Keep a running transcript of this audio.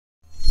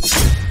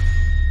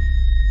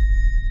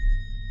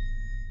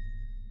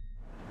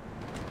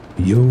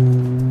Yo,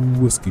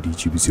 what's good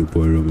YouTube? It's your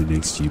boy Roman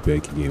XG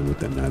back again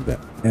with another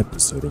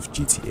episode of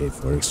GTA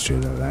Forex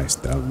Trader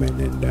Lifestyle, man.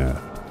 And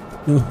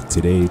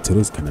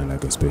today's kind of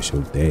like a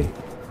special day.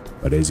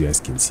 But as you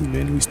guys can see,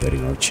 man, we're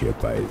starting out here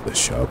by the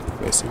shop,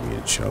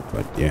 SME shop.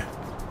 But yeah,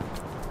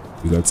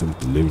 we got some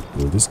delivery,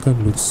 bro. This car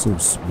looks so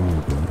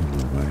small, bro. I don't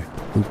know why.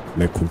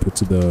 Like compared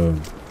to the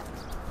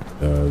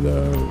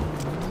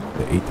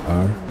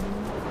 8R,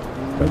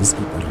 but this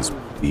 8R is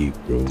big,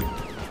 bro.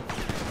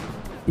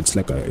 It's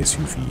like a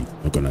SUV,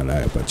 not gonna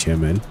lie. But yeah,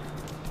 man,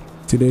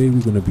 today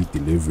we're gonna be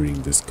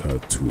delivering this car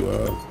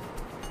to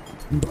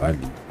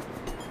Bali.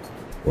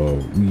 Well,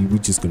 we're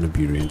just gonna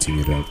be renting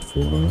it out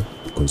for her,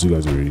 because you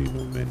guys already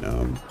know,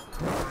 man.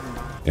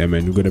 Yeah,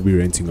 man, we're gonna be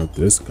renting out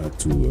this car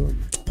to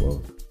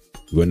well,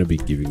 we're gonna be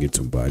giving it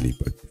to Bali.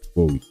 But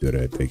before we do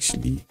that,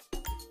 actually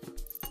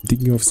I'm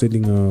thinking of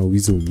selling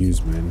Weasel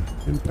News, man,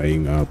 and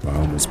buying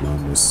Bahamas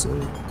Mamas. So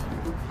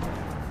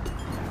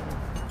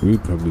we're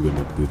probably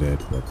gonna do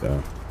that. But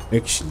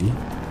actually,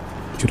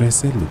 should I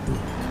sell it though?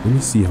 Let me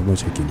see how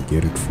much I can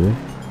get it for,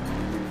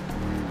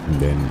 and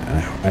then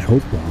I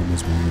hope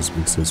Bahamas Mamas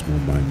makes us more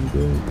money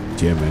though.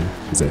 But yeah, man,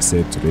 as I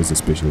said, today's a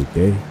special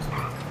day.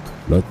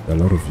 A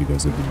lot of you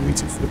guys have been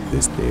waiting for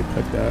this day.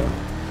 But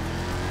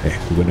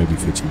we're gonna be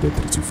fetching the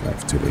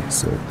 325 today,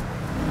 so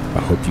I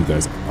hope you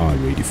guys are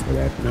ready for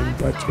that, man.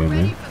 But yeah,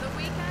 man,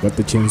 got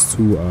the chance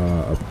to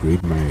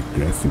upgrade my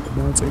graphic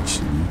mods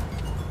actually,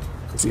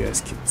 as you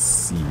guys can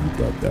see.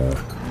 But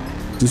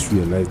just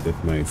realized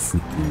that my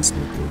footing is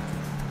not working.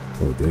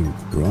 Oh dang,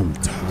 bro, I'm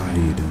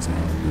tired as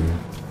hell, bro.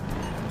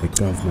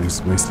 Like,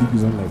 my sleep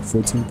is on like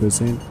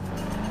 14%.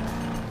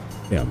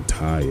 Yeah, I'm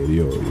tired,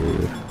 yo. I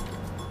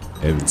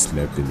haven't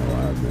slept in a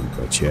while, man.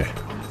 But yeah,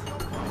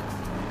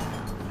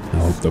 I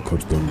hope the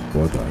cops don't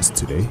bother us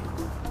today.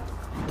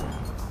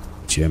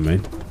 But yeah,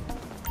 man,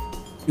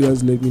 you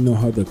guys let me know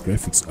how the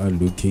graphics are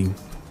looking.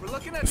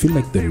 I feel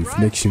like the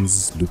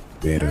reflections look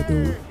better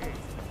though.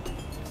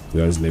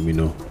 You guys let me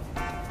know.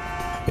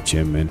 But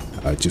yeah, man,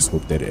 I just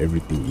hope that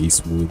everything is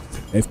smooth.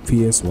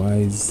 FPS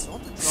wise,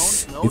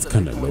 it's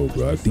kind of low,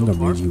 bro. I think I'm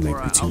ranging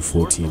like between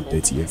 40 and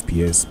 30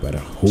 FPS. But I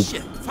hope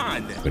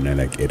when I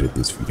like edit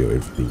this video,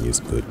 everything is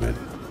good, man.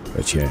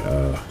 But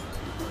yeah,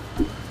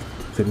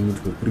 selling it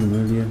for 3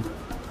 million.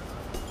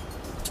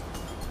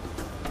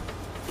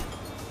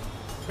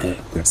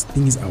 The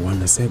thing is, I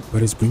wanna sell,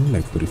 but it's bringing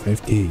like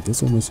 45k.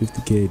 That's almost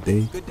 50k a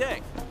day. Good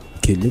day.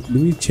 Okay, let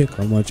me check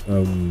how much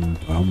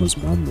Bahamas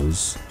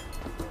Mamas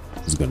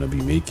is gonna be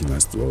making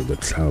us to all the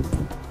club.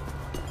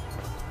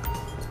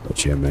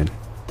 But yeah, man,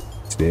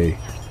 today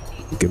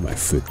look at my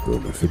fit, bro.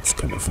 My fit's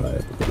kind of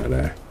fire, not gonna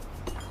lie.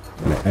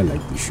 I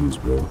like the shoes,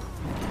 bro.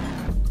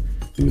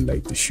 I do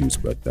like the shoes.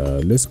 But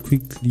let's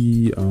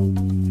quickly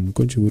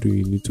Concha, where do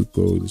we need to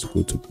go? Let's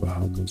go to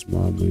Bahamas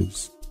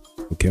Mamas.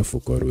 Okay, I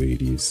forgot where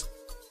it is.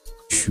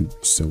 Shoot,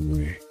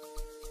 somewhere.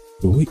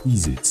 But where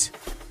is it?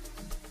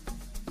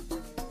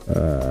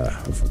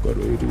 I forgot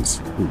where it is.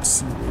 We'll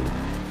see, man.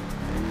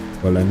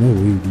 Well, I know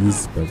where it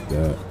is, but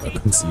I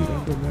can't see it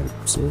on the map.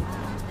 So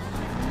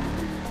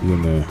we're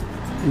gonna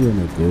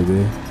go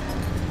there.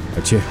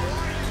 But yeah,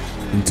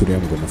 and today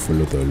I'm gonna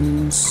follow the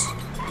rules.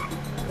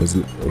 Cause I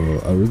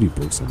already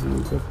broke some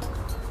rules. But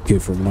okay,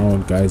 from now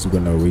on, guys, we're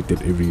gonna wait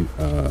at every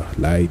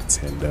light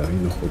and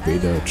obey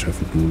the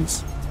traffic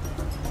rules.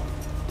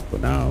 For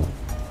now,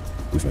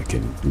 if I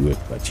can do it.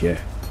 But yeah,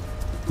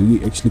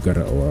 we actually got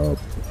our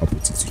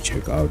property to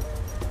check out,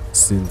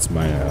 since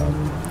my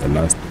the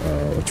last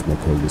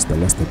the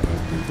last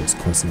apartment was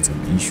causing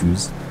some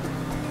issues.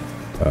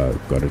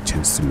 Got a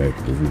chance to like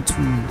move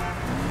into,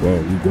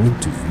 well, we're going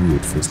to view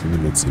it first. Let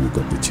me not say we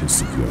got the chance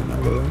to view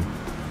another one.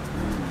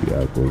 We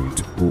are going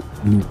to, oh,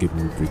 you get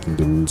me breaking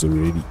the rules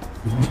already.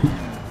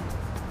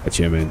 But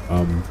yeah, man,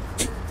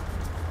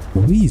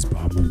 where is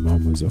Bahamas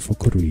Mamas? I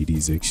forgot where it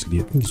is actually.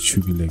 I think it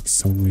should be like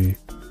somewhere.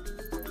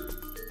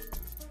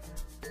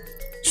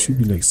 Should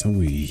be like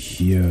somewhere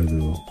here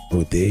though.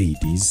 Oh, there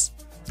it is.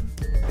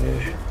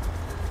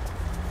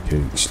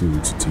 Okay, actually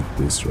need to take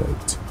this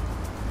right.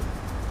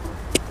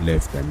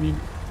 Left, I mean.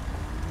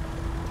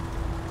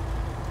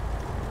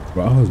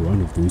 But I was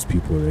one of those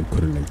people that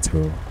couldn't like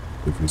tell the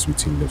difference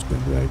between left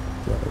and right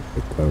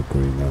while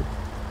growing up,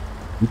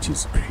 which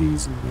is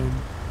crazy, man.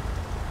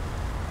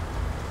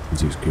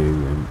 Which is crazy,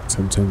 and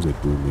sometimes I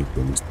do make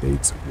the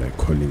mistakes of like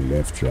calling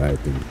left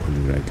right and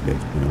calling right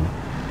left, you know.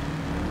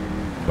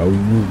 But we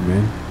move,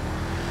 man.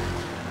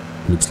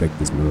 Looks like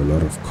there's not a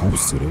lot of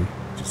cops today,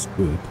 which is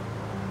good.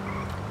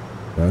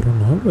 But I don't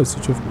know how do I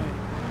switch off my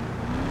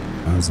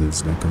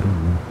houses, like I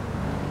don't know.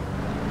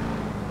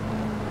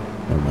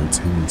 Oh, my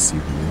timing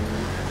signal.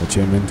 But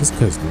yeah, man, this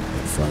guy's not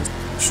that fast.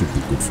 It should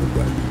be good for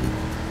Bali.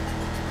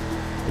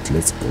 But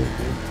let's go,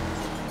 man.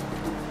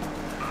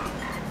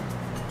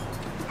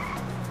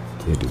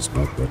 It is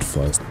not that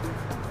fast.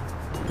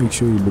 Make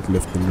sure you look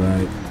left and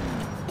right.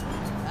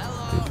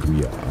 And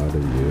we are out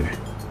of here.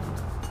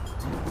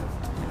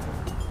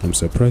 I'm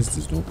surprised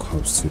there's no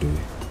cops today,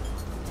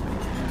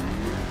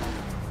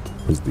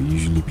 because they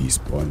usually be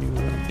spawning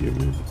around here,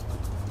 man.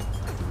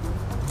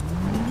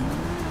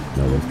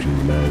 Now a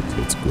green light,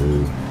 let's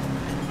go.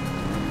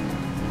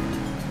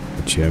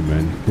 But yeah,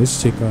 man,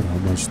 let's check out how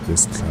much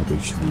this club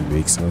actually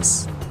makes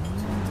us.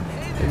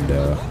 And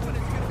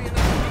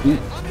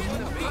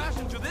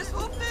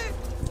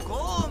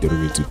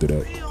didn't mean to do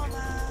that.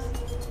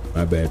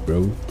 My bad,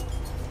 bro.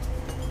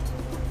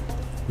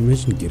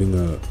 Imagine getting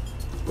a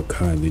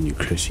car and then you're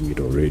crashing it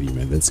already,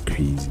 man. That's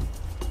crazy.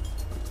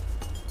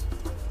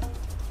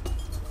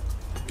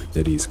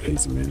 That is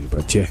crazy, man.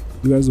 But yeah,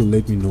 you guys will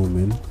let me know,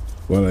 man.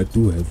 Well, I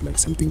do have like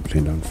something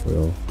planned out for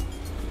y'all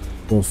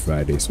for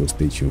Friday, so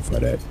stay tuned for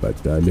that.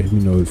 But let me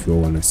know if you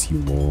want to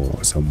see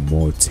some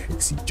more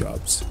taxi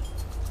jobs.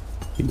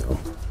 You know,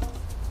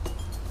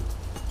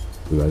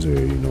 you guys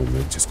already know,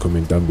 man. Just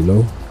comment down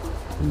below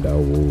and I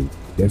will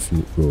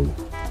definitely go.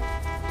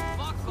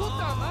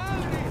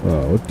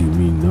 What do you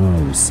mean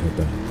now,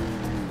 Sata?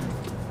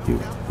 Yo,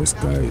 this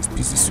guy is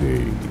busy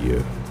swearing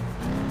here.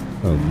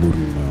 I'm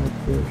moving now,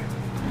 boy.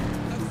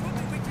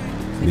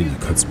 And then he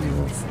cuts me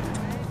off.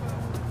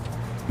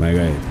 My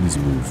guy, please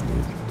move,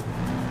 man.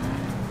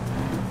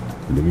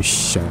 Let me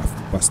shove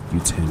past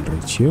U-turn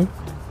right here.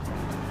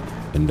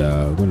 And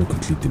I'm gonna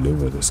quickly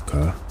deliver this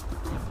car.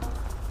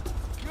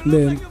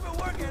 Then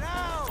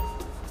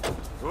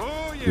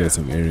we got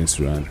some errands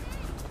to run.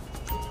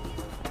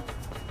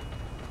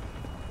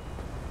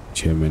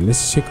 Man,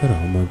 let's check out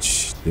how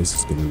much this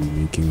is gonna be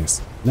making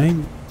us. Nah,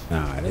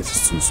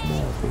 that's too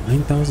small, bro.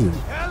 9,000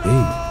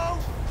 hey,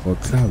 for a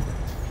club.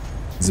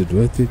 Is it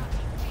worth it?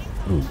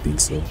 I don't think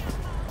so.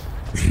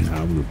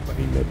 Nah, I'm not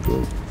buying that,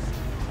 bro.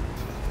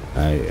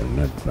 I am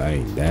not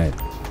buying that.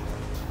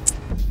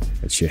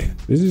 But yeah,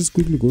 let's just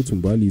quickly go to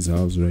Bali's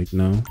house right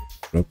now,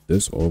 drop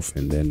this off,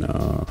 and then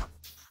are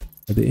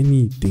there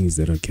any things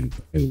that I can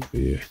buy over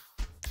here?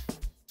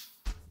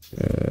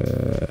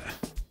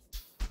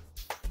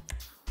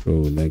 Bro,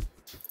 like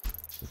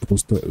the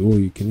postal. Oh,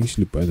 you can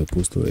actually buy the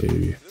postal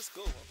area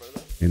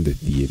and the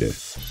theater.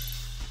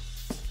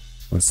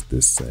 What's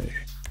this side?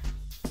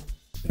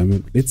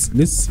 Diamond. Let's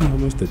see how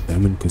much the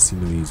Diamond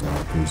Casino is on,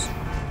 because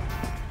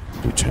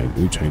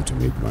we're trying to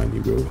make money,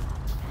 bro.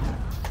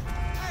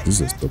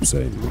 This is a stop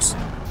sign, yes.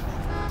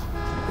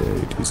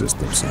 Yeah, it is a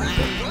stop sign.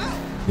 But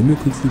let me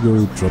quickly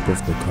go drop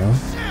off the car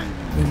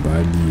in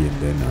Bali, and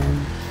then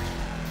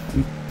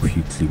we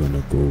quickly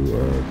gonna go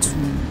to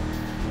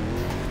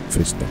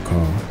fetch the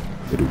car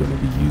that we're gonna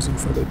be using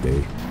for the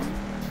day,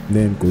 and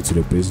then go to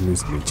the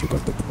business and then check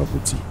out the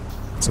property.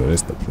 So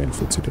that's the plan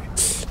for today.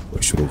 I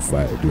should have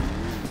fired you.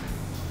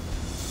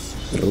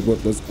 The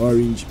robot was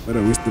orange, but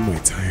I wasted my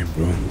time,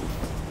 bro.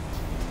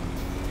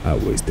 I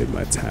wasted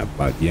my time.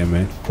 But yeah,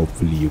 man,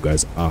 hopefully you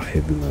guys are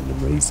having an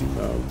amazing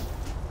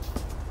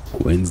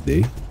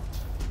Wednesday.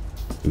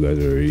 You guys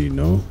already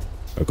know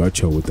I got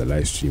you with the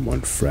live stream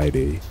on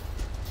Friday.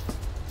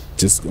 I'm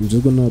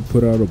just gonna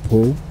put out a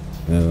poll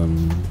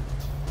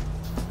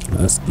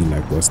asking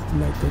like what's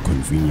like a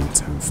convenient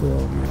time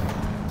for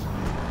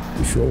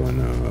if you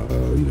wanna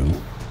you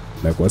know,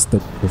 like what's the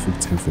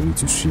perfect time for me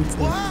to stream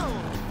for.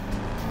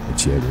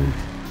 But yeah, man,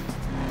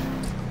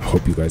 I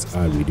hope you guys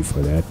are ready for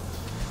that.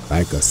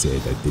 Like I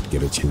said, I did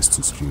get a chance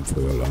to stream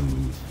for y'all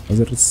on was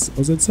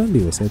it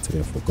Sunday or Saturday?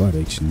 I forgot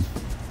actually.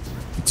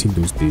 Between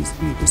those days,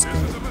 this guy,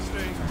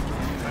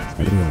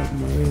 I don't have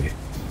my way.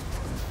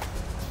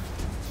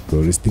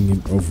 Bro, this thing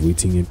of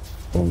waiting at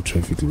all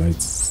traffic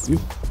lights.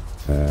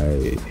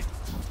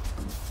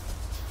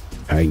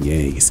 I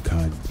it's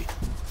can't be.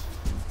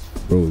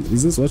 Bro,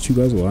 is this what you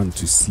guys want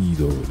to see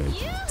though? Like,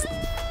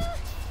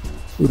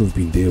 would have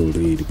been there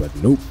already, but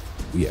nope.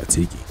 We are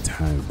taking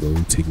time, bro.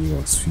 We're taking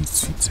our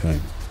sweet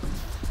time.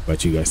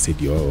 But you guys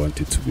said you all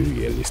wanted to be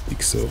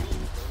realistic, so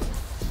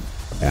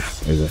yeah,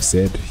 as I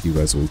said, you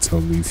guys will tell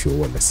me if you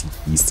want to see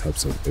these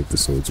types of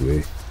episodes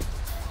where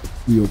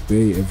we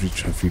obey every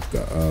traffic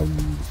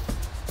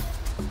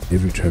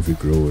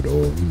road,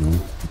 or you know,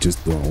 we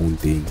just do our own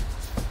thing,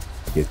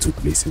 get to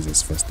places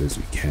as fast as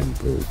we can,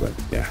 bro. But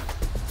yeah,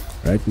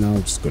 right now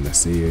I'm just gonna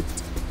say it,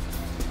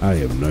 I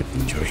am not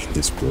enjoying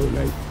this, bro.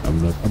 Like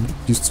I'm not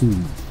used to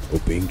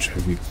obeying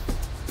traffic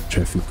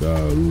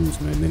rules,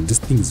 man, and this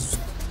thing is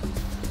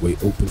way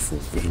open for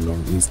very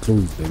long. It's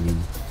closed, I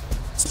mean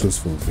it's closed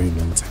for a very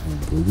long time,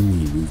 bro.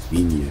 We've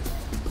been here.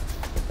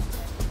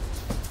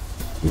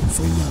 We'll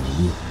find out.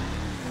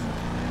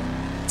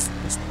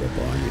 Let's step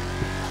on it.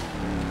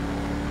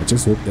 I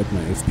just hope that my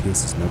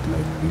FPS is not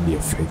like really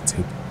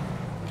affected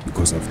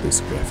because of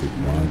this graphic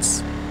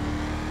mods,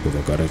 because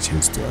I got a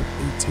chance to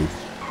update it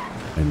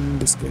and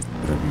this guy's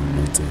driving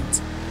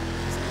nonsense.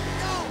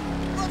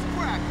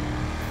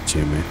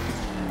 Chairman,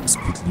 let's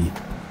quickly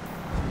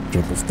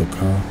drop off the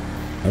car.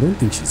 I don't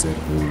think she's at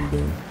home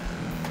though.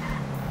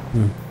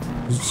 No,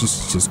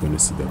 just gonna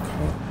see the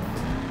car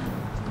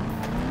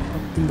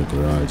in the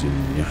garage,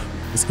 and yeah,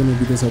 it's gonna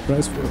be the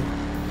surprise for her.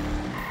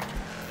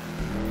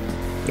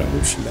 But I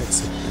hope she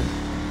likes it, man.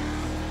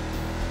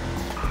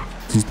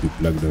 Please be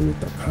plugged in with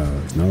the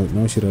cars.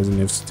 Now she doesn't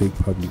have to take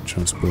public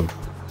transport.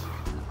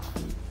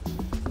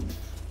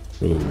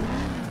 Bro,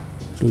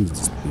 close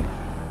this thing.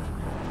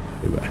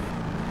 Bye bye.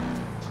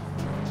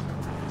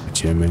 But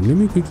Yeah, man, let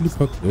me quickly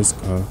park this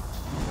car.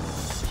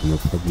 I'm gonna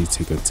probably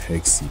take a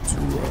taxi to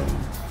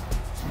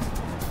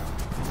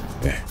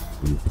let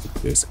me put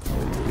this car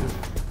over here.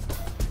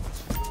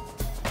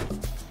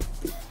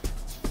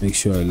 Make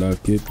sure I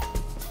lock it.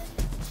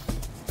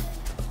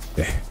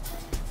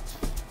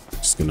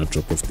 Just gonna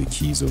drop off the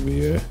keys over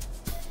here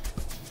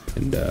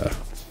and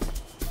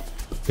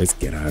let's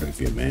get out of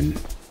here, man.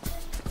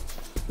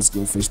 Let's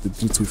go fetch the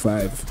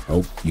 325. I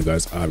hope you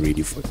guys are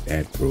ready for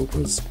that, bro,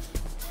 because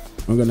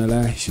I'm not gonna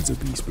lie, she's a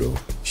beast, bro.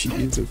 She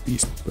is a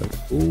beast, but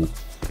oh,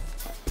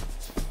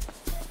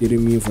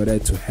 getting me for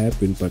that to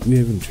happen. But we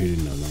haven't traded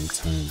in a long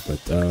time.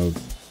 But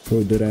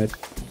before do that,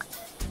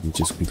 let me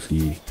just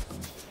quickly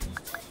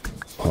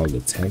call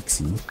the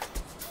taxi.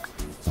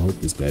 I hope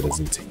this guy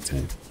doesn't take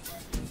time.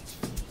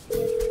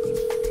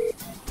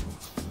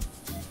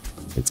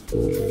 Let's go,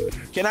 man.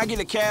 Can I get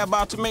a cab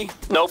out to me?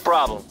 No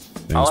problem.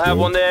 Thanks, I'll have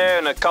bro. one there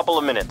in a couple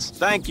of minutes.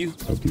 Thank you.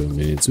 Couple of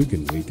minutes, we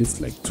can wait.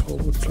 It's like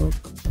 12 o'clock.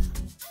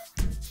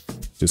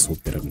 Just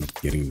hope that I'm not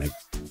getting like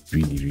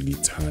really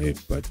tired,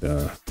 but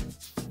the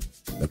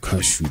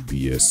car should be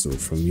here. So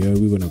from here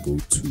we're gonna go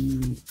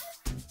to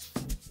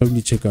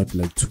probably check out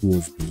like 2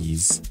 of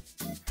these.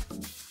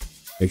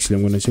 Actually,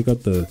 I'm gonna check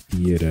out the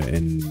theater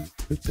and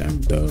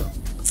the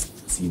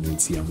scene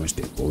and see how much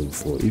they're going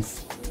for.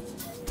 If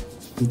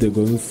they're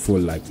going for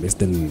like less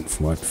than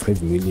what,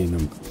 5 million,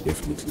 I'm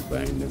definitely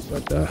buying them.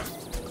 But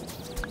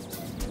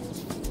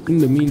in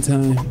the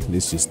meantime,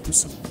 let's just do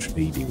some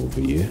trading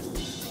over here.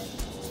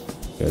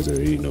 You guys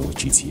already know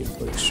GTA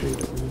Forex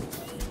trader, man.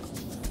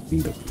 I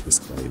think that this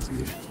guy is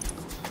here.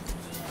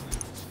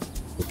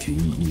 Okay,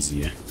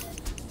 easier.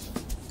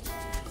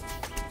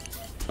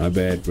 My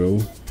bad, bro.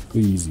 Too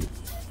easy.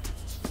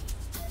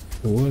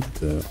 What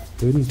the?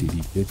 When did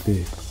he get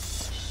there?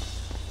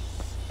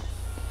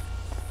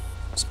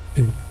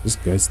 This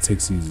guy's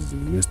taxi is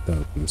messed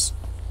up.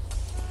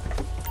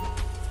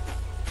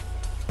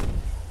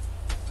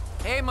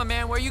 Hey, my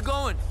man, where you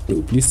going?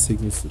 Yo, please take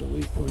me to the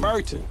waypoint.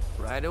 Burton.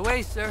 Right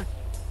away, sir.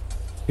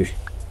 Okay.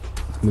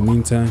 In the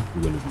meantime,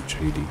 we're gonna be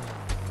trading.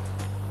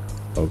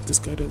 I hope this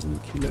guy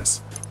doesn't kill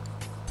us.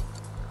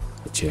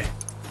 But yeah,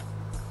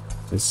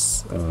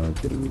 let's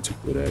didn't mean to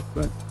do that,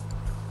 but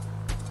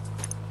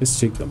let's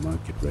check the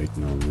market right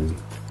now, man.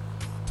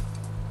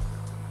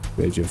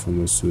 Major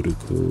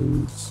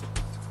pharmaceuticals.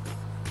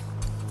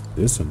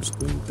 This one's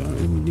going down.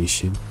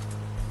 Ammunition.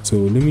 So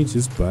let me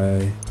just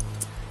buy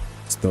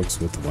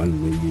stocks worth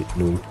 1 million.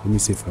 No, let me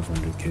say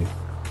 500k.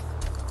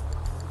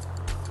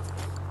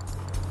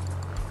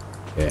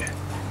 Yeah,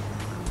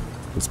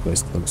 let's buy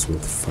stocks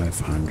worth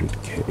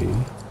 500k.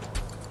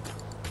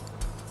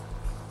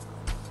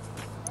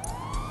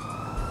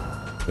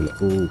 Well,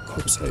 oh,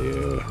 cops are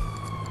here.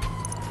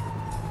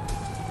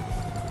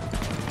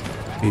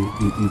 Hey,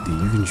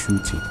 they're even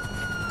shooting.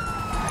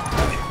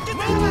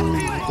 Oh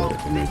my god,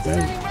 I'm gonna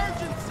die.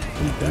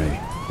 I'm gonna die.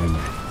 Damn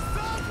it.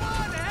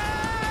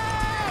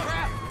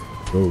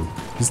 Bro,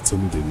 just tell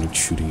me they're not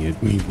shooting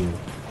at me, bro.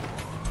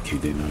 Okay,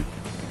 they're not.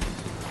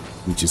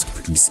 We just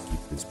quickly skip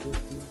this, bro.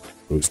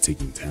 Bro's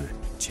taking time.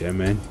 Yeah,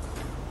 man.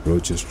 Bro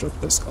just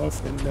dropped us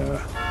off and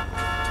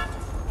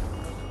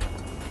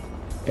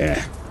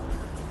yeah.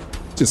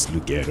 Just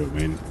look at him,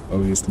 man.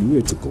 Obviously, we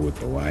had to go with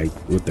the white,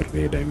 with the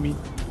red, I mean.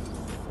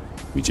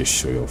 We just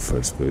show your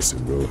first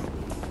person, bro.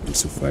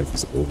 Episode 5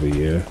 is over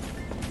here.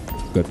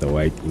 Got the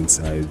white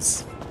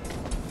insides.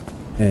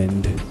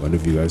 And one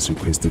of you guys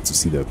requested to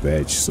see the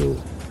badge, so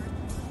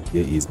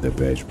here is the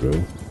badge, bro.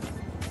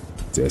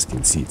 So as you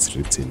can see, it's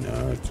written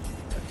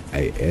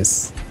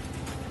IS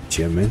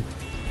Chairman.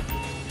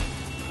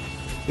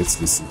 Let's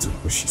listen to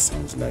what she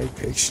sounds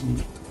like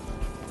actually.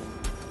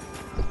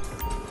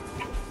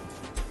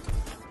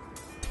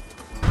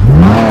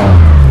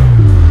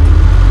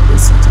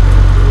 Listen to that,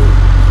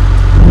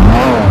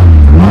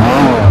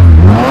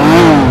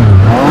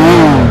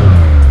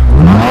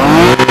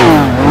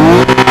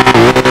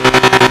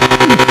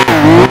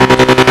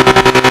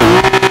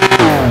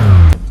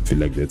 I feel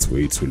like that's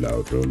way too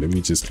loud, bro. Let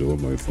me just lower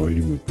my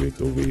volume a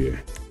bit over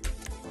here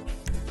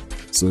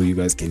so you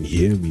guys can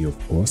hear me, of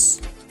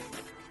course.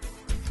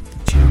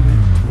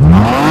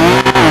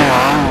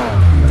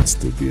 Might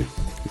still be a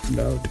bit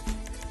loud.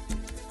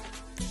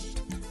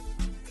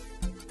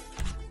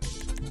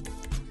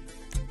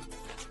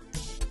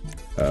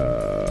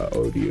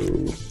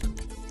 Audio.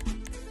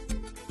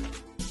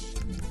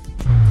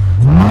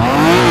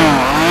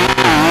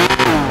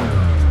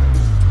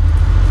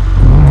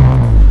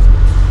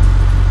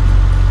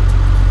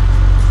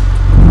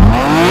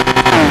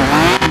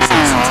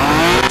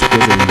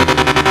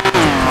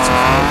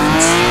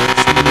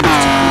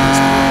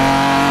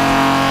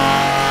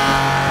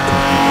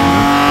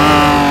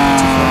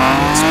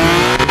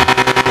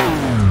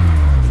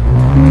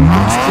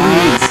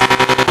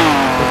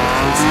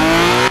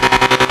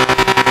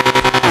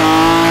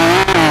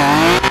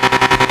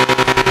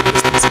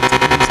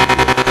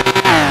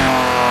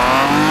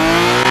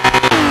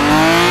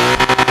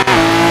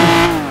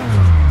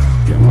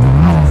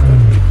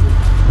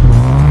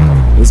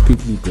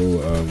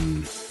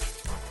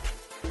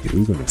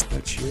 we're gonna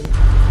start here.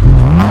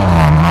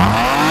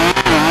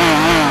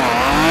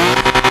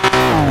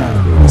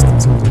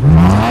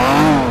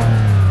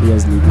 You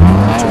guys need to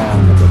know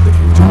checking about the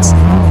engines,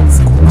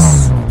 of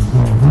course.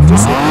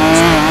 Just so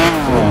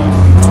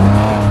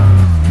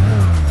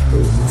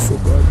oh, I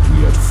forgot we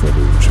had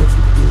following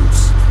traffic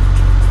rules.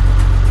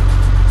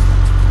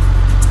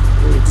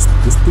 Oh,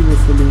 this thing of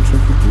following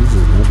traffic rules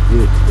is not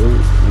it. Oh,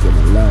 I'm not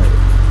gonna lie.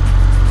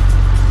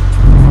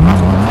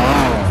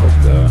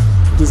 But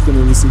I'm just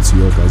gonna listen to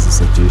your guys'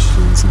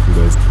 suggestions. If you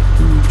guys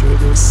do enjoy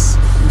this,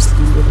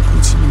 obviously I'm gonna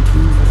continue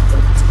doing that.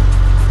 But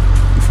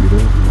if you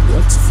don't,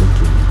 what's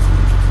fucking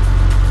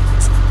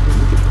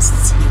look at this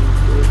team,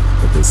 bro.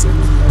 But there's an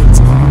light.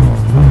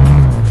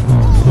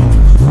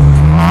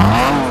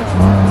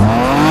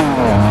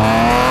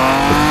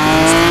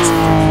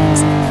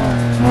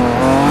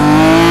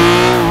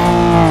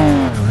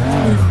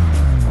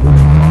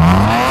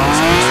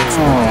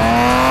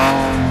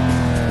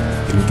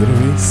 Can we get a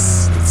race?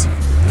 Let's see if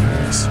we can get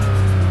a race.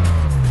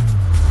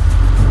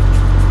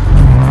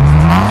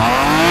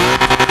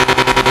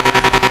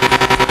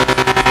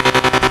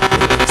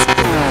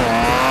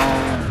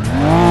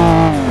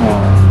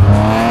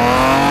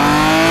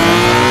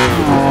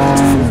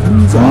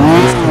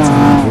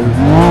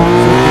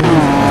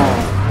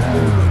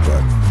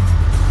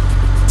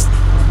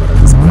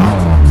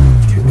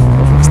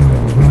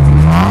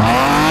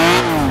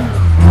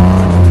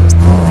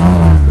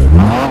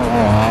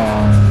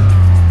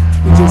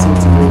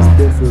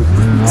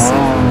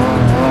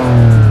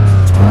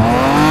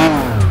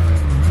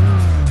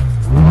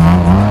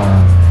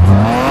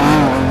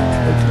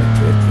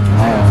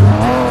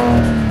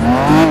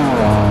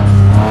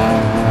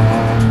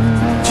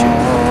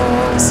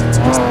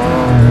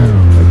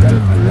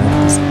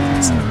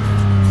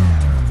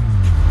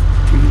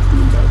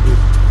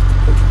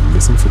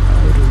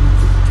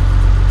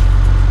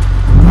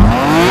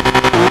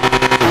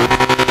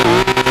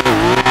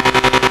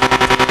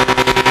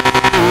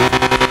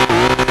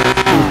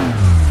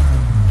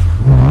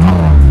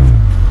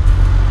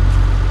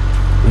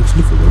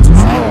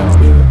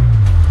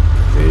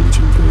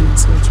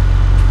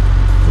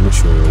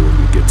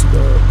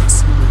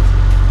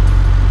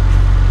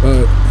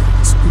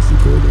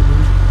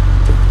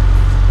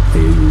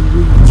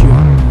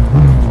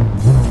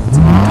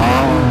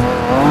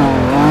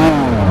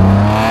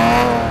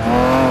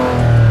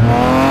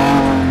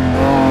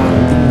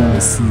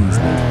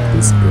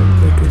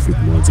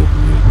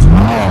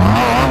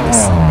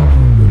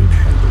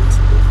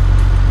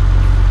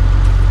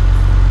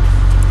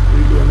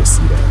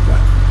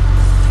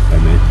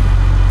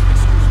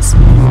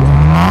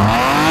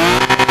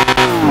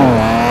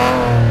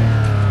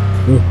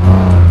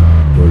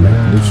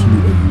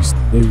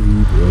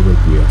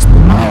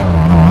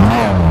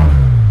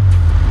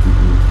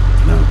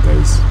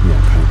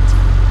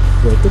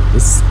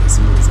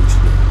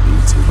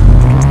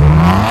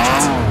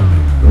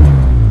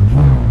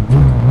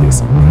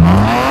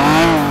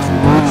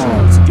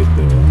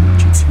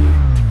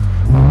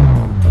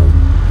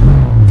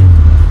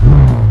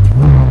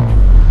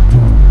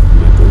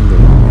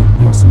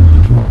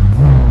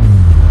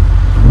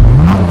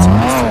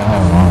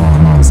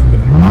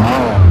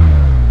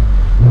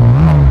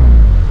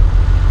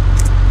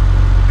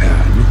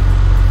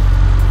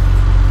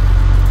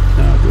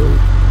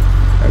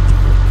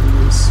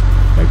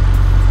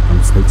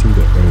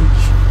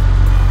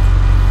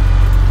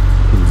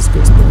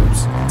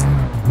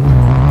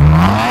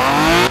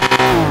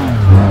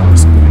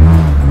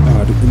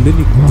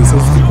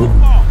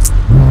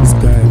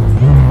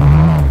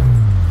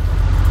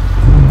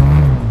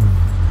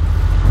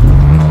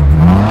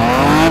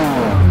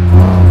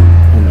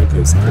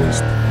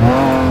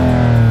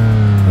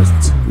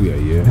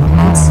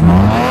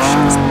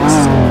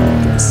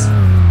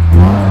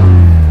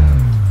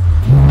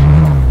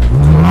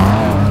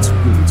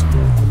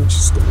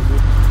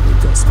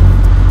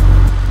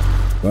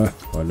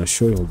 I'll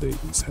show you all the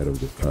inside of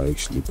the car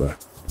actually, but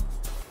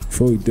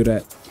before we do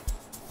that,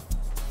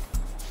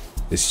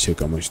 let's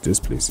check how much this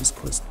place is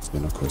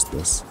gonna cost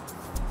us.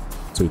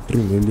 So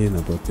 3 million,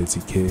 about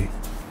 30k.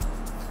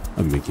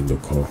 I'm making the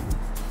call.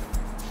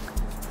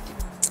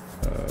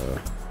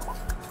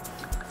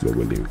 So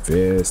we'll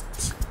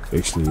invest.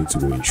 Actually need to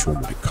go insure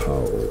my car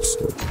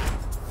also.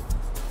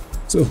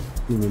 So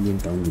 3 million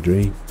down the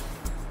drain.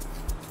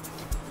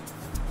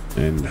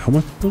 And how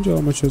much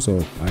was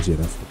our budget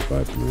for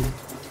 5 million?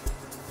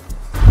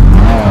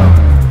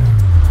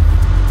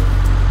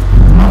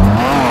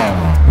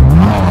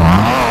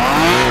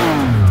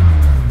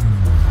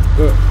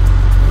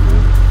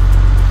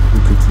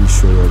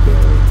 Show you the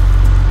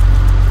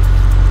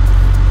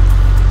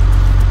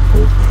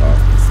whole car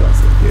if I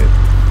forget.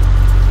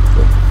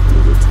 But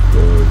we'll go to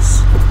doors.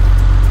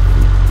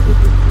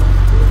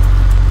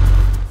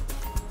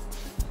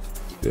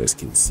 You guys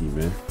can see,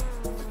 man.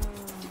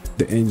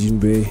 The engine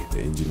bay, the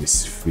engine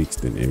is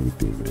fixed and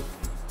everything, man.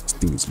 This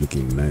thing is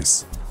looking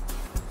nice.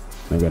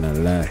 Not gonna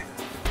lie,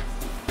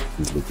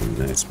 it's looking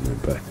nice, man.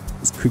 But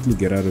let's quickly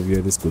get out of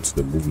here. Let's go to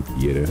the movie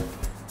theater.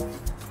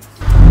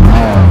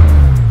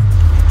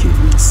 Can't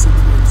wait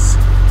cinemas.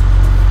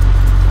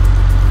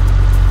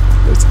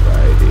 Let's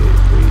buy it.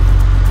 Wait.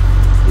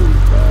 Before we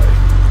buy.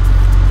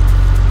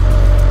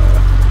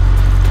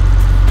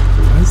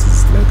 Why is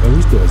this like? I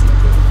wish there was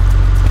like a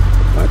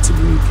button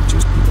where you could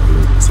just do all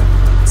of this at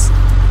once.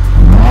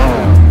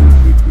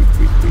 Wait.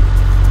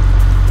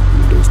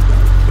 Windows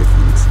down.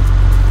 Definitely.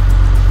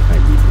 I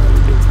need my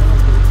windows down,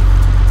 bro.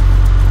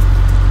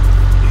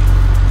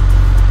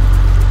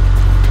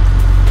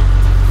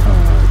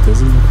 It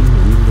doesn't open the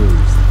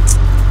windows.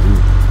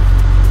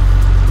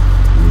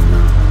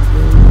 Nah,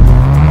 bro.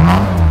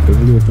 It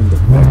only open the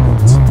back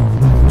ones,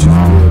 which is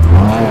weird.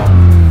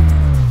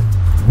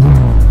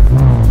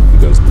 You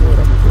guys know what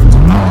I'm about to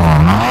do.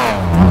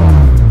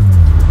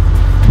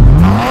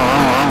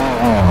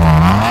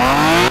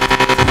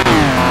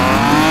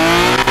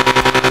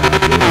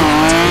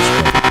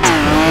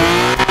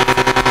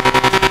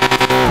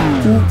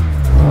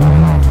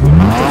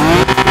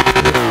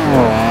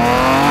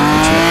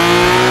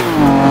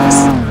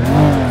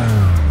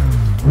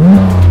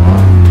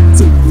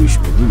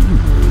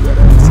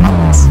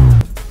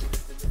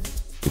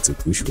 It's a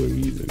push for a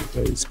reason,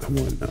 guys. Come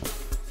on now.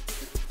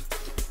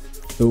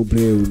 Don't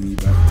play with me,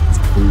 man. Let's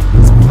go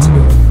to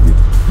the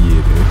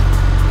theater.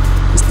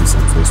 Let's do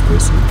some first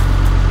person. Do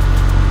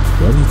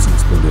I need to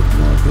explain that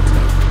more? But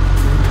like,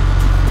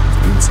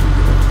 it's insane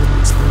that I'm going to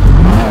explain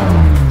it.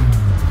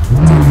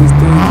 Take this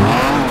day, man.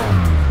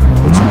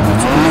 What you have to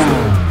do for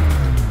it?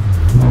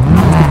 You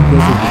have to be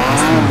perfect with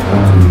this one. You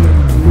have to be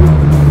like,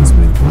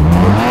 announcement.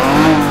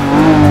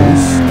 I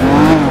wish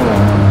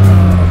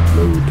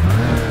upload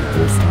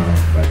the file,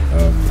 but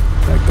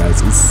like guys,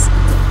 it's a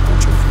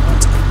bunch of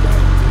mods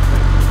combined,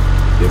 like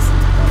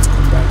different mods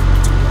combined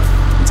into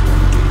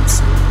one game.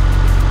 So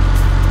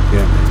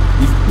yeah, man,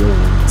 if you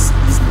want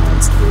these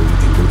mods, though, you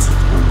can go to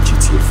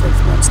GTA 5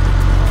 mods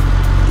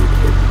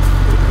get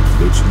like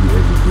literally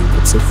everything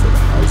except for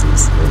the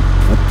houses.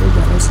 Not all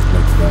the houses,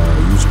 like the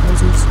huge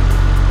houses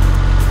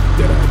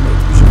that are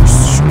like usually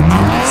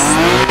showcase.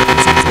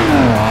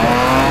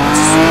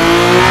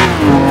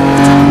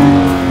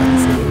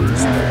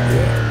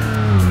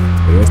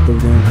 The rest of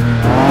them, you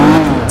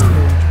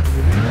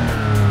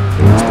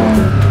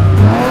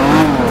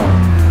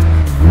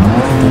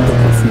can get them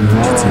for free on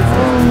GTA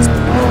 5.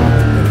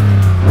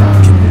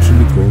 You can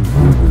actually go on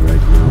Google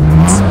right now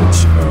and search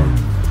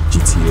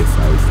GTA 5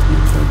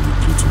 BMW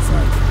 325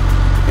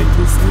 and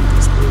you'll find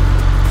this, bro.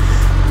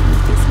 You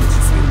will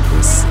definitely find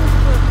this.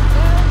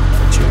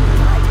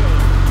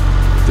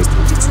 Just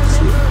wanted to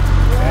hear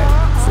that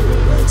for you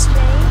guys.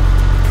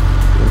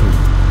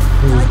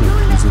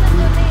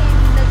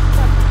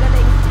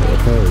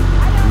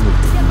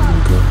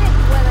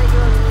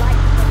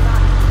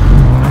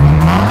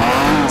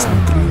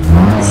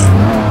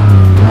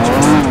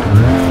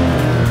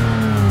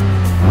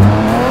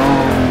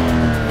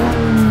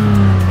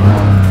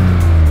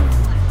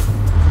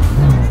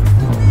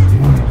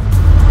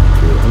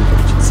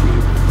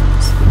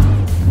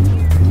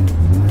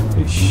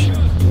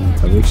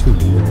 I've actually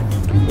been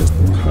invest in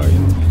car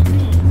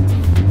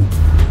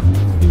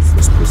in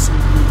first person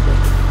view, but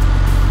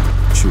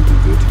should be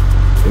good.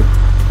 Yep.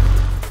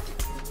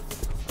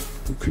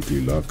 We'll quickly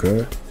lock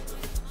her.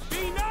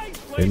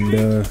 And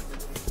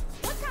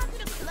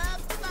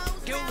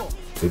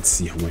let's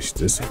see how much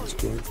this one's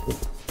going for.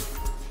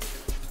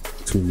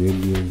 2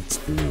 million, it's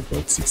been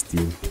about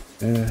 16.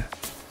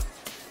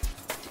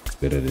 It's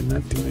better than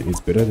nothing, man.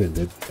 It's better than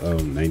that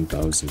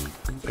 9,000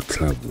 the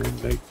club, man.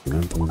 Like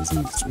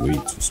 9,000 is way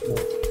too small.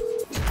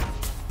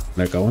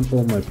 Like I want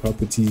all my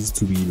properties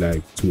to be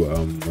like to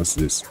what's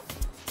this?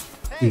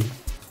 Hey.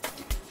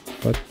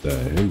 What the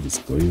hell is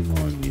going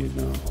on here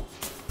now?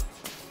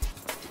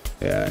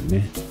 Yeah,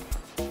 ne?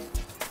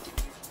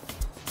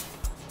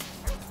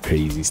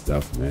 Crazy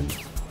stuff, man.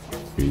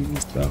 Crazy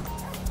stuff.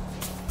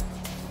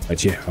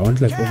 But yeah, I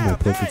want like all my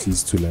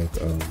properties to like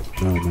no,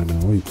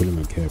 what are you calling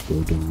a cap,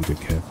 bro? Don't need a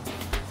cap.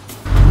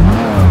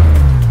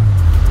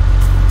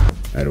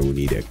 I don't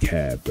need a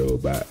cap, bro.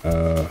 But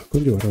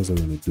what else I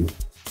gonna do?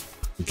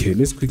 Okay,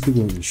 let's quickly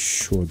go and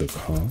insure the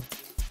car,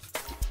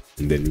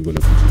 and then we're gonna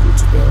quickly go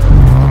to the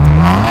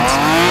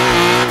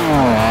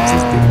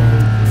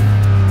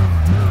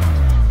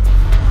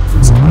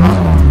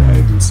I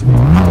haven't seen it,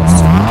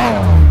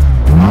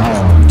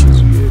 which is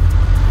weird.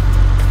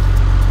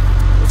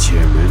 But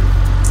yeah, man.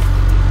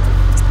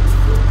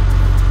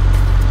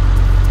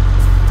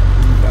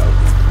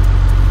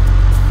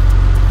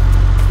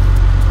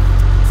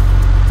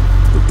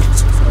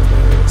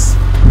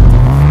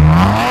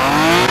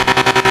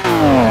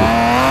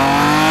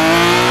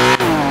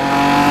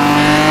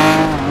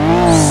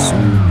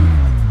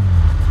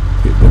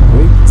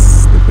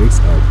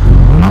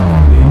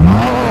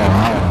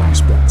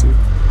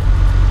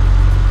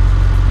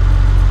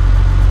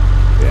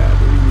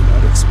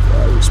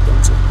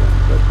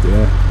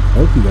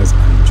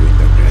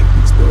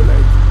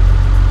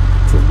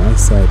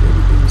 Side,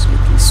 everything is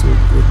looking so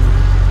good,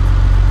 man.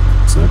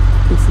 It's not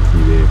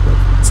perfectly there, but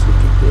it's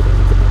looking good. I'm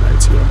not gonna lie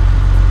to you.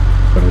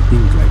 But I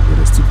think like it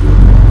has to do with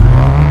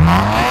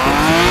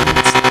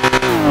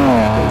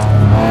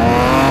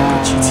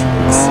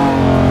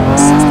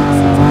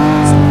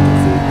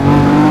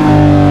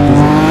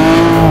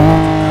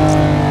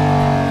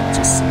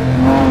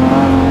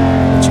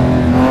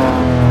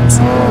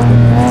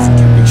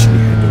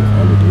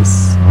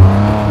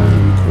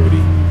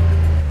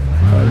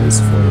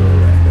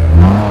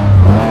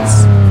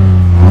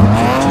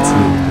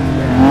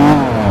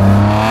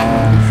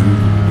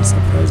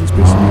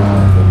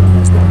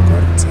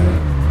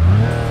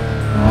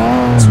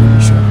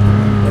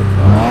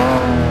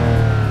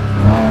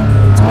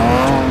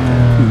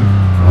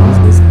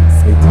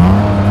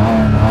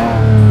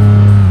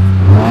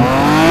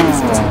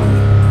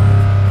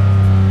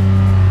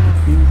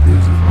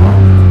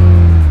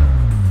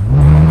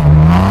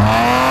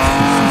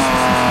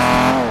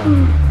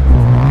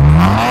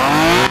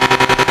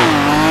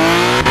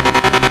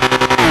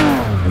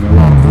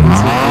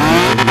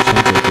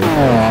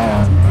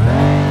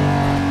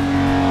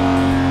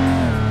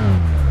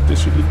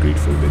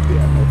grateful that there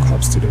are no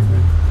cops today,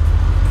 man.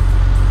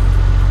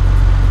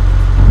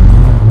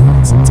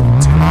 Since I'm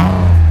 10,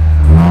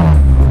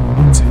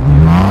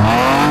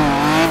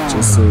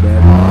 just so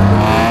that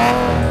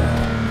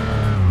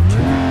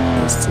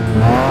us to the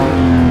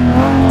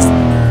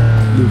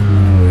look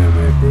now where am I,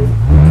 bro?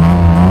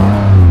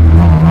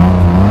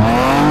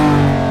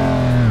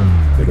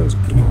 That was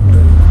pretty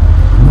good.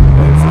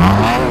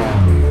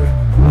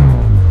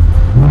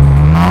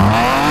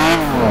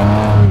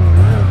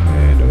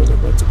 And I was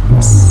about to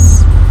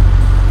pass.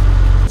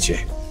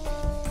 Check.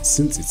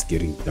 Since it's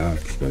getting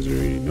dark, you guys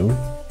already know,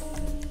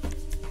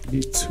 we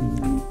need to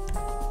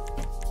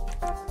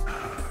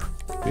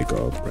make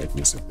our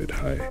brightness a bit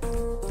high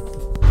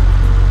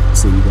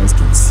so you guys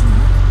can see.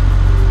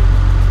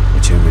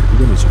 But yeah, man, we're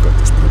gonna check out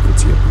this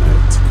property at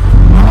night.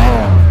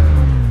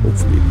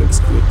 Hopefully it looks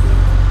good, man.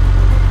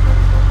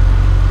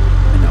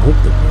 And I hope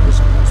the cars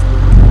are not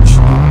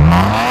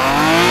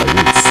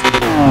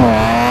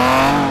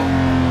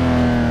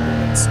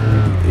it's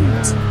already 8.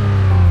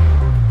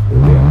 Oh,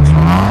 they are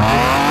clean.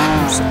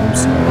 I'm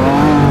sorry, I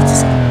have to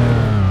skip that.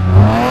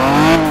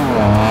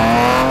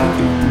 And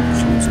they do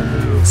close over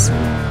here, so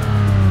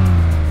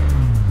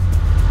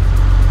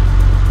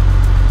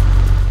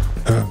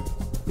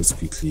let's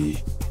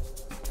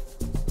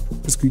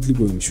quickly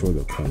go and show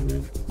the car,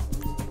 man.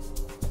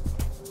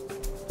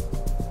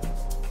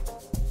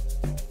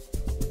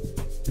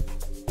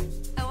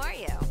 How are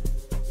you?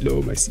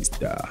 Hello, my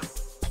sister.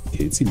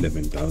 Okay, it's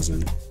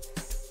 11,000.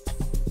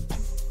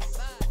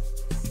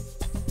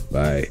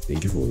 Bye.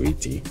 Thank you for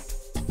waiting.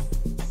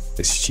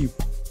 It's cheap.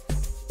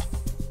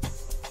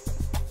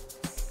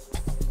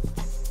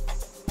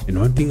 And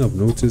one thing I've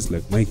noticed,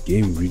 like, my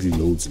game really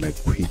loads like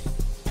quick.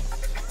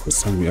 For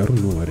some reason, I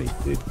don't know what I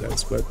did,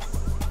 guys, but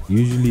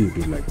usually it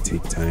would like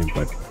take time,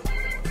 but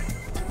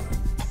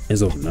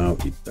as of now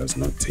it does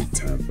not take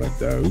time. But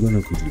we're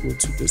gonna quickly go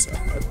to this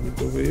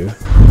apartment over here.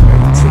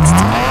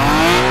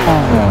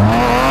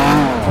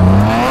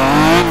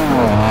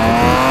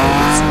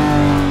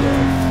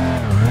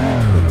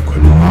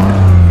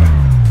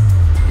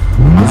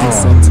 This is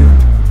something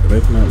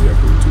right now we are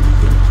going to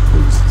drink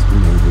because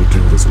we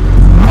drink this one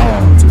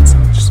and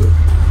such, so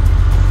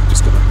I'm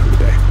just gonna go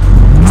there.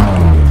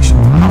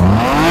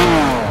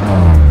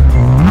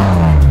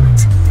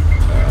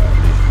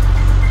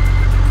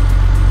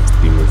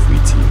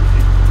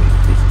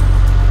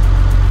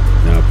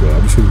 Nah, bro,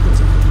 I'm sure you guys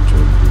are not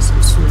enjoying this.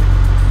 I swear.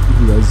 If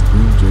you guys do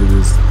enjoy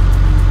this,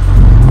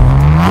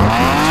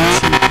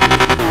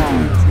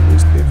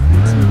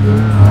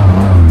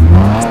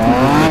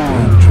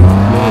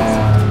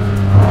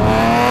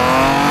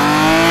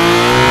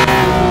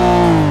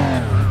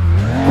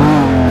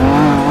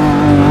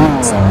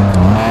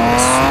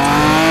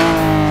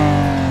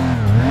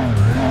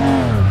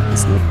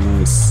 it's not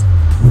nice.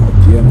 But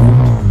yeah, man, I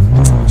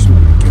actually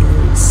want to get all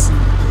this.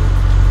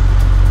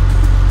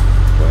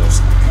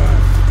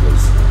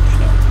 Because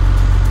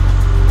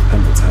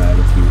I'm tired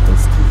of being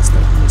hopefully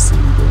stuck in the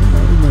same bro. We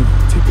might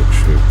take a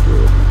trip, bro.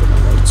 I'm not gonna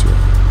lie to you.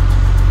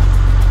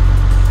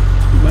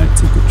 We might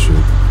take a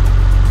trip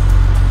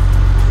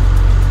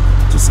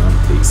to some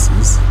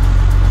places.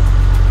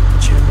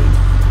 Chairman.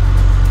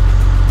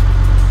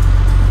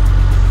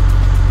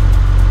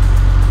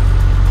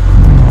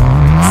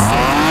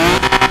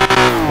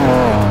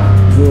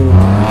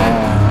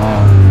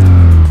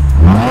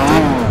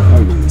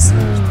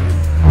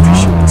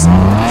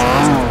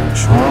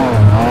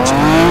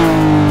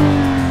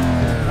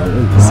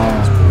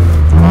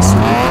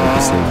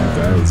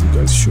 You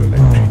guys show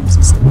like dreams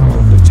and stuff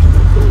on the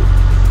channel, bro.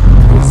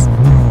 Because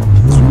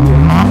it's really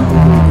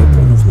unbelievable that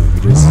one of my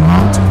videos is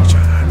about to reach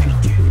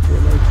 100k, bro.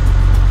 Like,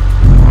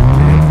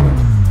 never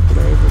would I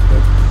ever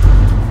thought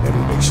that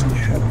would actually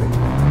happen.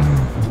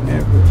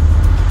 Never.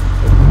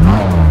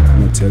 I'm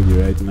gonna tell you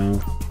right now.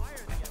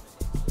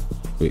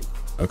 Wait,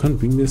 I can't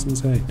bring this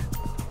inside.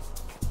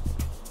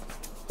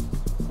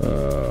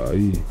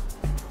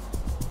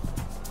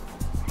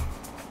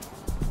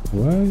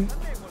 Why?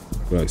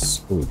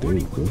 Right. Oh, there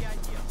you go.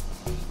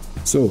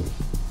 So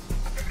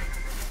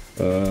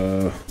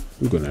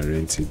we're gonna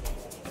rent it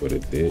for the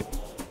day.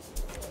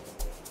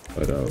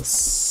 What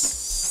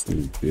else?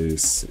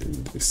 This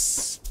and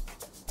this.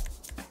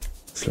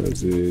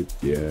 Closet,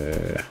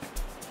 yeah.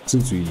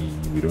 Since we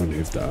don't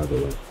have the other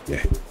one,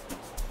 yeah.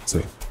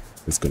 So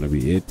that's gonna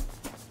be it.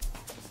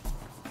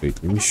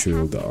 Wait, let me show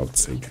you the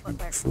outside view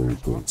before we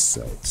go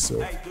inside.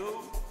 So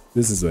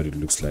this is what it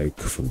looks like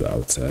from the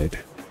outside.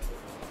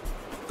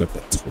 Got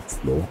the top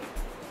floor.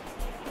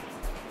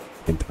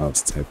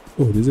 Penthouse type.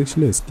 Oh, there's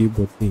actually a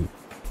skateboard thing.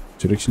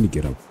 Should actually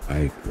get a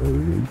bike, bro.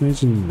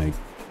 Imagine like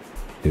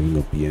having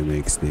a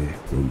BMX there,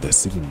 bro. The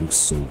city looks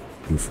so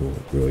beautiful,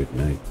 bro, at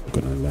night. I'm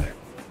gonna lie.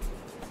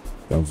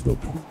 Love the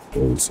pool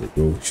also,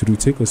 bro. Should we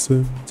take a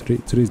swim?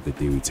 Today's the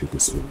day we take a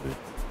swim, man.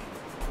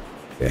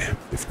 Yeah,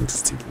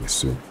 definitely taking a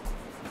swim.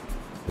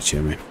 But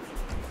yeah, man.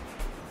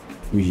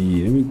 Let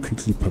me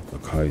quickly park the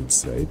car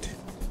inside.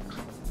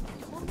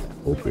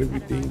 Hope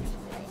everything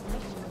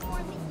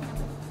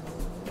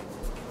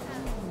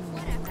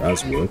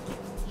does work.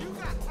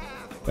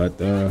 But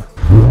let's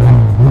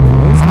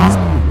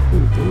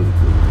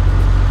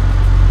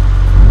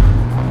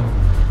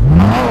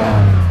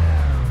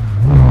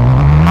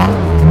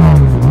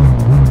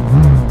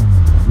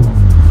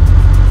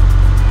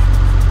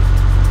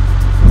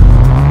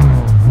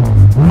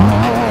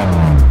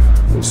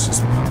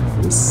just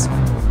make this.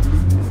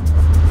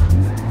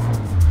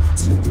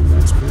 It's looking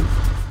nice, man.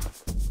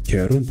 Okay,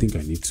 I don't think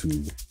I need to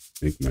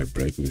make my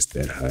brightness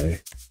that high.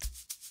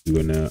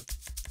 We're gonna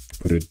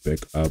put it back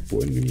up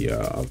when we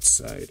are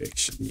outside,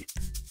 actually.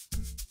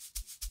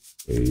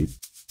 Wait.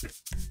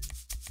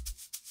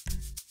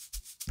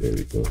 There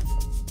we go.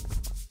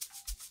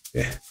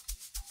 Yeah.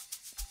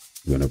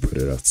 We're gonna put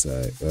it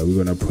outside.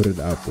 We're gonna put it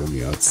up when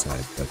we're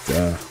outside. But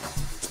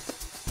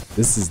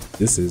this has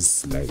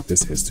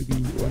to be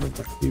one of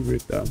my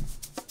favorite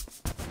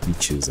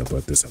features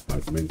about this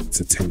apartment. It's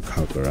a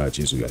 10-car garage,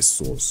 as you guys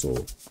saw.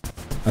 So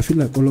I feel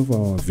like all of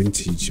our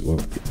vintage, or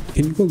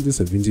can you call this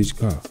a vintage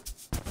car?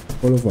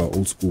 All of our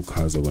old school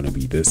cars are gonna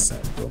be this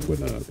side. So I'm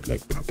gonna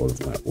like park all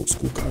of my old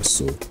school cars.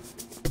 So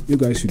you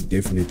guys should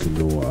definitely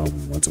know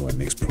what's our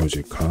next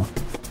project car.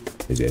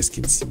 As you guys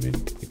can see, man,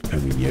 it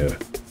come in here,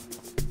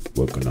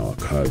 work on our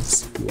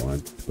cars if you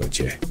want. But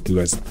yeah, you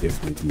guys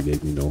definitely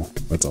let me know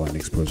what's our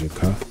next project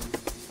car.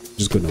 I'm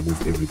just gonna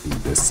move everything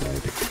this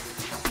side.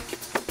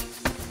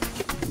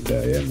 And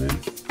yeah, man,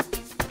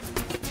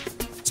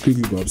 let's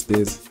quickly go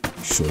upstairs,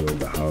 show you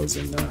the house,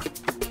 and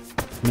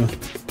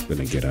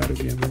gonna get out of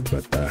here, man.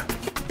 But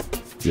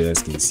you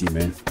guys can see,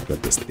 man,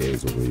 got the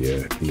stairs over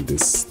here. I think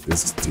this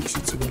takes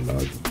you to the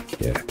lobby.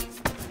 Yeah,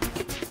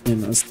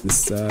 and that's the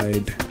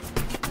side.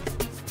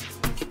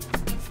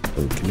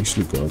 Oh, we can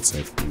actually go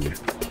outside from here.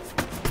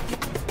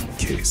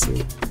 Okay, so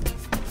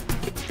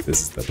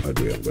this is the part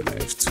where I'm gonna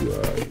have to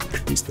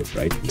increase the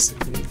brightness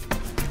again.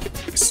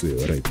 I swear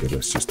what I did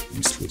was just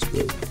useless,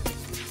 bro.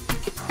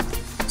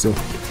 So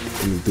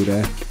let me do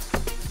that.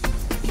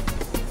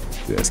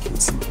 You guys can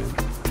see, man.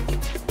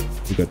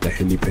 We got the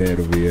helipad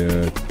over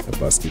here, the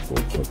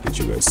basketball court that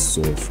you guys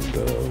saw from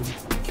the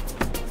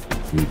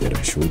video that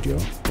I showed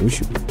y'all. I wish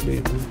you could play,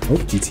 man. I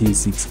hope GTA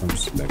 6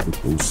 comes like with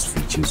those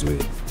features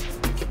where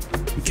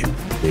we can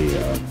play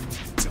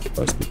some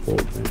basketball,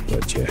 man.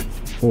 But yeah,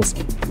 or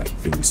some like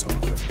playing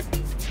soccer.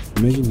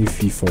 Imagine if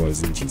FIFA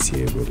was in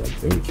GTA, bro.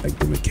 Like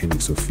the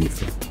mechanics of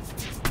FIFA.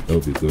 That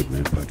would be good,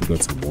 man. But we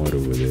got some water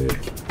over there.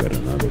 Got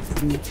another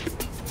pool. I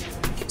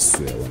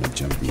swear I wanna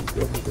jump in,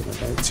 bro. I'm not gonna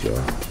lie to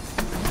y'all.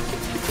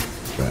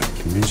 But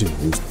imagine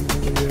hosting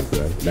over here,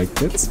 bro. Like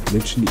that's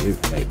literally it.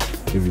 Like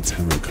every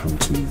time I come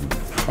to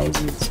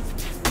houses,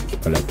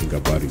 all I think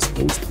about is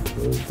hosting,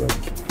 bro. But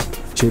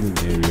chilling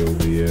area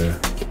over here,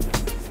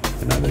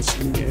 another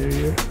chilling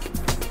area.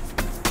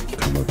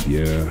 Come up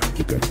here,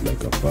 we got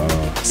like a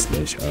bar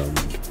slash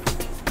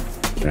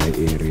dry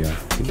area.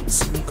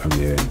 So come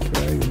here and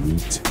dry your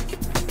meat.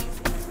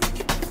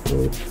 So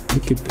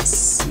look at the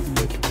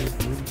silhouette,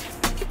 man.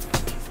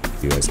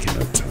 You guys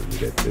cannot tell me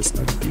that that's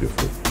not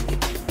beautiful.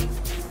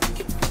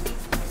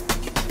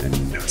 And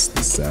that's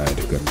the side,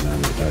 we got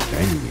another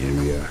dining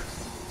area.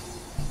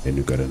 And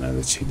we got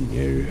another chilling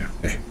area.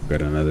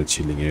 Got another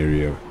chilling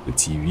area, the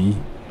TV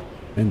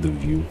and the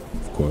view,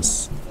 of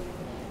course,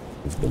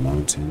 of the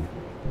mountain.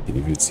 You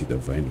can even see the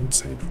vinyl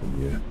sign from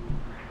here.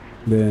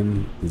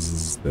 Then this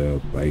is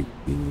the bike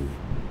thing.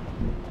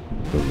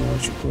 Don't know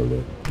what you call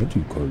it. What do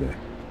you call that?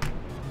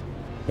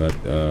 But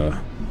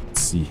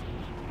let's see.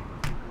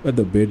 Got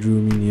the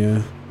bedroom in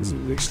here. This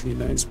is actually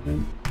nice,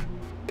 man.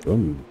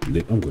 I'm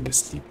gonna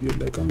sleep here.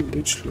 Like I'm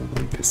literally on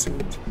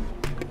 1%.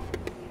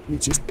 Let me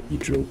just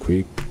eat real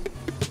quick.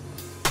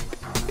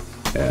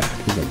 Yeah, I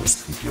think I'm gonna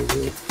sleep here,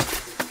 bro.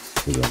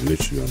 Because I'm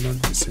literally on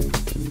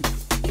 1%. And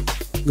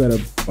got a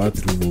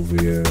bathroom over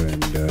here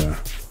and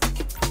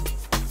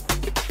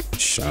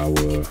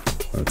shower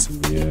out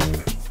in here.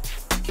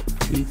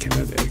 You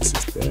cannot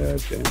access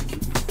that, and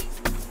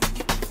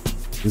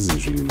this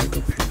is really like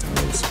a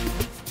penthouse.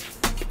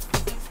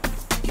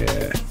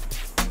 Yeah,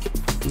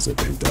 it's a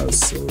penthouse.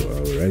 So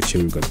right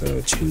here we got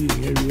the chilling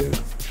area.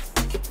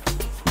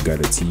 We got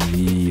a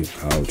TV, a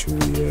couch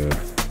over here,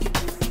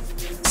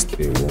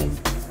 stay warm,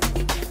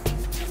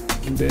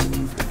 and then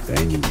the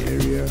dining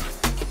area.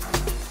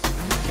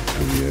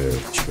 Come here,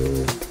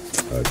 chill,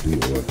 do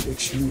your work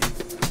actually.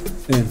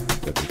 And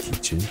got the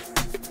kitchen.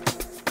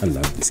 I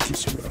love this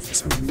kitchen, bro, for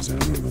some reason. I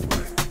don't know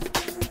why.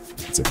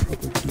 It's a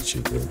proper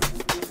kitchen, bro.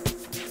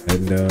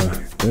 And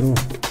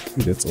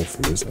that's all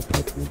for this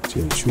apartment.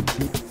 Yeah, it should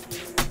be.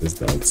 That's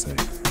the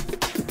outside.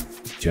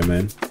 Yeah,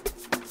 man.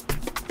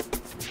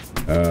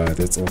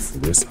 That's all for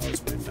this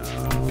house, man.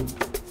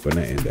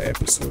 Gonna end the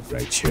episode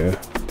right here.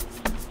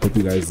 Hope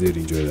you guys did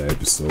enjoy the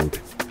episode.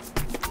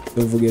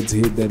 Don't forget to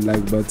hit that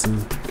like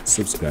button.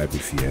 Subscribe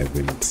if you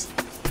haven't.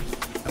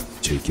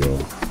 Check y'all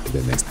in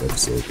the next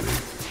episode,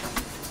 man.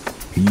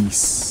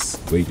 Peace.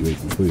 Wait,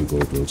 before you go,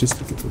 bro, just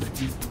look at the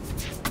view.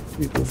 Let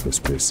me go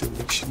first person,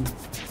 actually.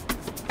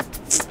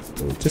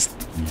 Bro, just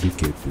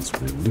look at this,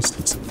 man. This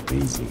looks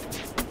amazing.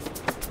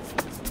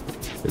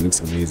 It looks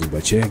amazing.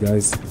 But yeah,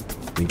 guys,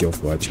 Thank you all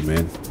for watching,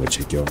 man. We'll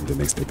check you out in the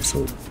next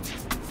episode.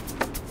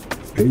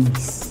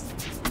 Peace.